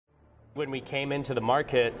When we came into the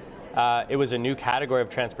market, it was a new category of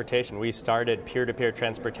transportation. We started peer-to-peer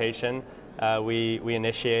transportation. We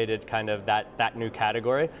initiated kind of that new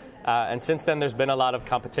category. And since then, there's been a lot of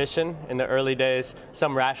competition in the early days,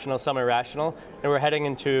 some rational, some irrational. And we're heading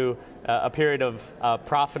into a period of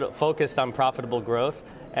focused on profitable growth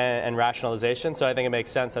and rationalization. So I think it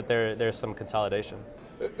makes sense that there's some consolidation.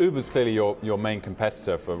 Uber's clearly your main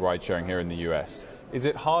competitor for ride-sharing here in the US. Is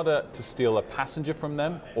it harder to steal a passenger from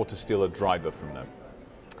them or to steal a driver from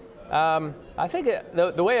them? I think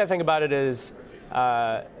the way I think about it is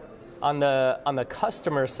on the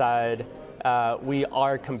customer side, we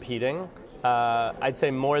are competing. I'd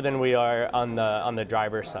say more than we are on the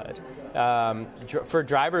driver side. For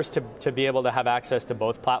drivers to be able to have access to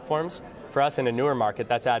both platforms, for us in a newer market,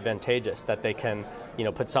 that's advantageous that they can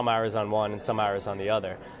put some hours on one and some hours on the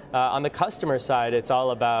other. On the customer side, it's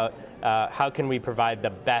all about how can we provide the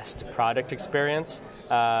best product experience,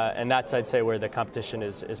 and that's, I'd say, where the competition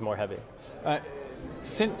is more heavy.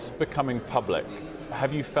 Since becoming public,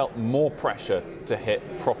 have you felt more pressure to hit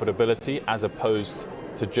profitability as opposed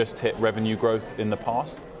to just hit revenue growth in the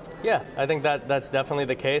past? Yeah, I think that's definitely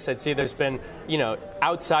the case. I'd say there's been,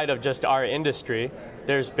 outside of just our industry,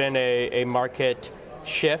 there's been a market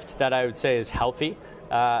shift that I would say is healthy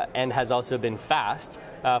and has also been fast,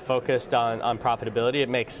 focused on profitability. It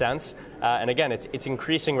makes sense. And again, it's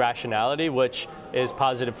increasing rationality, which is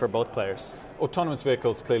positive for both players. Autonomous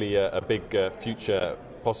vehicles clearly a big future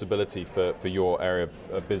possibility for your area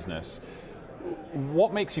of business.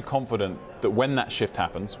 What makes you confident that when that shift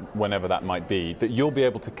happens, whenever that might be, that you'll be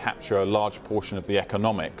able to capture a large portion of the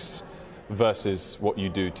economics versus what you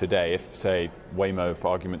do today? If, say, Waymo, for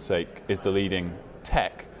argument's sake, is the leading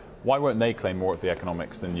tech, why won't they claim more of the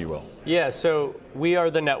economics than you will? Yeah, so we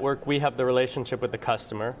are the network. We have the relationship with the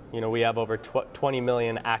customer. We have over 20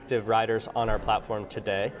 million active riders on our platform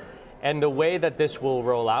today. And the way that this will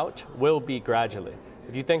roll out will be gradually.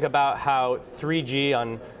 If you think about how 3G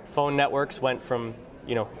on phone networks went from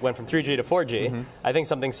 3G to 4G, I think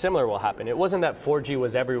something similar will happen. It wasn't that 4G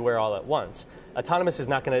was everywhere all at once. Autonomous is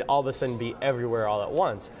not going to all of a sudden be everywhere all at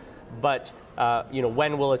once. But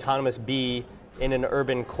when will autonomous be in an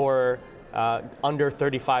urban core under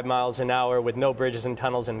 35 miles an hour with no bridges and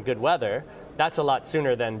tunnels and good weather? That's a lot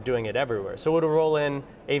sooner than doing it everywhere. So it'll roll in,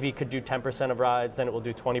 AV could do 10% of rides, then it will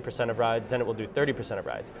do 20% of rides, then it will do 30% of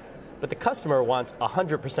rides. But the customer wants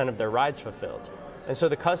 100% of their rides fulfilled. And so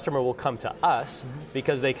the customer will come to us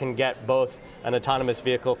because they can get both an autonomous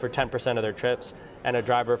vehicle for 10% of their trips and a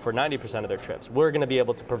driver for 90% of their trips. We're going to be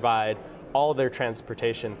able to provide all their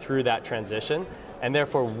transportation through that transition, and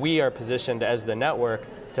therefore we are positioned as the network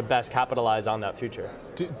to best capitalize on that future.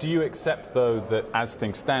 Do you accept, though, that as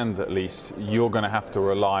things stand, at least, you're going to have to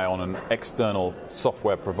rely on an external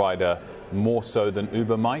software provider more so than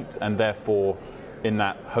Uber might, and therefore in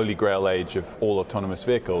that holy grail age of all autonomous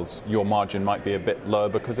vehicles, your margin might be a bit lower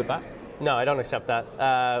because of that? No, I don't accept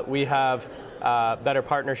that. We have better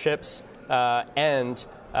partnerships and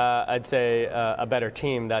I'd say a better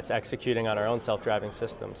team that's executing on our own self-driving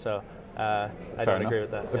system. So I don't agree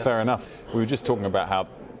with that. Yeah. Fair enough. We were just talking about how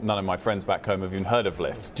none of my friends back home have even heard of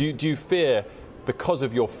Lyft. Do you fear, because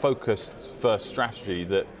of your focused first strategy,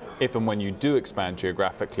 that if and when you do expand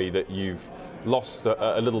geographically, that you've lost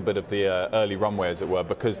a little bit of the early runway, as it were,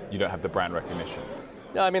 because you don't have the brand recognition?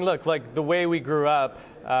 No, I mean, look, like the way we grew up,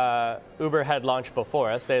 Uber had launched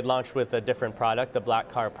before us. They had launched with a different product, the black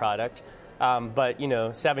car product. But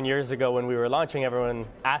 7 years ago when we were launching, everyone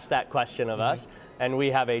asked that question of us. And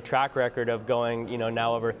we have a track record of going,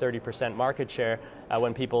 now over 30% market share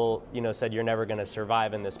when people, said you're never going to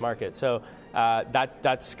survive in this market. So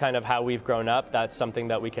that's kind of how we've grown up. That's something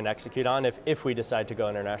that we can execute on if we decide to go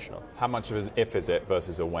international. How much of an if is it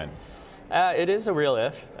versus a when? It is a real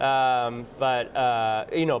if, but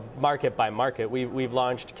market by market. We've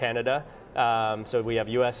launched Canada. So we have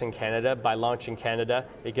US and Canada. By launching Canada,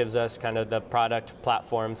 it gives us kind of the product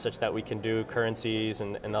platform such that we can do currencies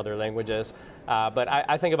and other languages. But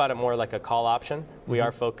I think about it more like a call option. We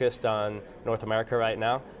are focused on North America right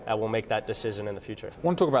now, and we'll make that decision in the future. I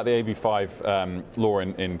want to talk about the AB5 law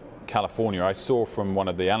in California. I saw from one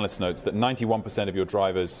of the analyst notes that 91% of your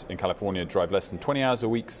drivers in California drive less than 20 hours a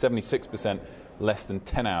week, 76% less than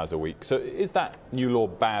 10 hours a week. So is that new law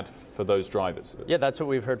bad for those drivers? Yeah, that's what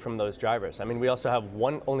we've heard from those drivers. I mean, we also have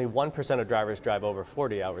only 1% of drivers drive over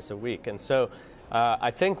 40 hours a week. And so I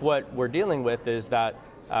think what we're dealing with is that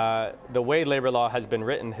the way labor law has been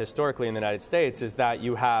written historically in the United States is that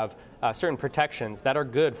you have certain protections that are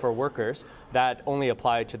good for workers that only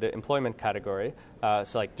apply to the employment category,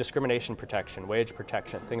 so like discrimination protection, wage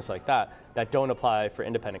protection, things like that, that don't apply for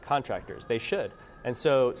independent contractors. They should. And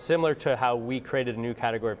so similar to how we created a new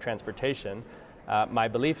category of transportation, my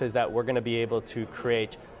belief is that we're going to be able to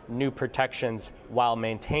create new protections while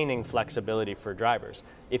maintaining flexibility for drivers.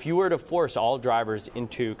 If you were to force all drivers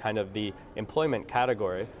into kind of the employment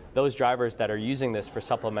category, those drivers that are using this for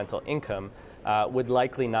supplemental income would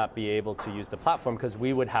likely not be able to use the platform because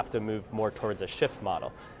we would have to move more towards a shift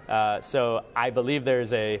model. So I believe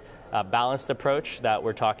there's a balanced approach that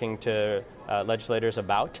we're talking to legislators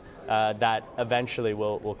about that eventually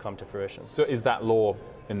will come to fruition. So is that law,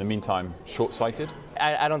 in the meantime, short-sighted?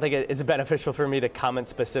 I don't think it's beneficial for me to comment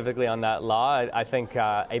specifically on that law. I think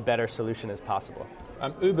a better solution is possible.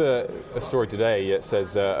 Uber, a story today,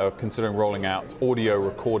 says are considering rolling out audio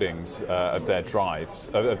recordings of their drives,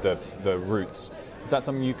 of the routes. Is that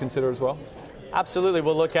something you consider as well? Absolutely.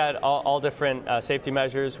 We'll look at all different safety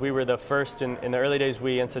measures. We were the first in the early days.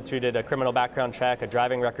 We instituted a criminal background check, a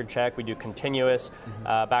driving record check. We do continuous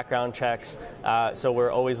background checks. So we're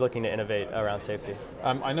always looking to innovate around safety.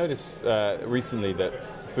 I noticed recently that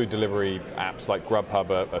food delivery apps like Grubhub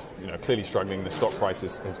are clearly struggling. The stock price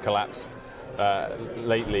has collapsed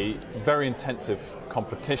lately. Very intensive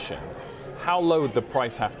competition. How low would the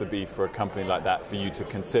price have to be for a company like that for you to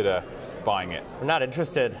consider buying it? We're not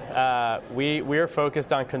interested. We're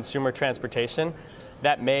focused on consumer transportation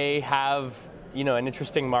that may have an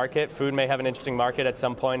interesting market. Food may have an interesting market at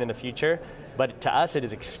some point in the future, but to us it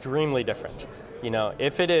is extremely different.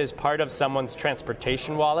 If it is part of someone's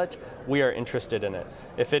transportation wallet, we are interested in it.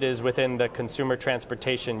 If it is within the consumer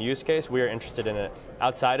transportation use case, we are interested in it.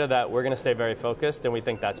 Outside of that, we're going to stay very focused, and we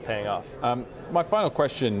think that's paying off. My final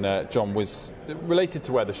question, John, was related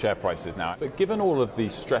to where the share price is now. But given all of the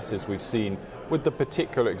stresses we've seen with the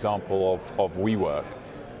particular example of WeWork,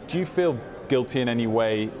 do you feel guilty in any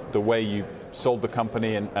way the way you sold the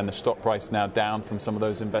company and the stock price now down from some of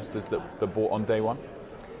those investors that bought on day one?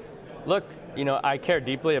 Look, I care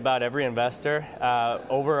deeply about every investor.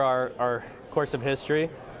 Over our course of history,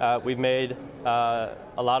 we've made a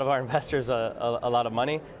lot of our investors a lot of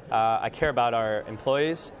money. I care about our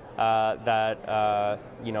employees that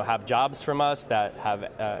have jobs from us, that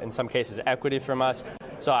have, in some cases, equity from us.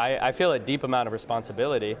 So I feel a deep amount of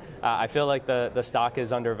responsibility. I feel like the stock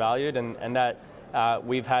is undervalued and that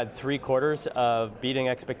we've had 3 quarters of beating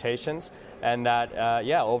expectations, and that,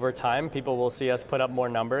 over time, people will see us put up more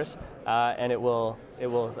numbers, and it will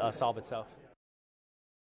solve itself.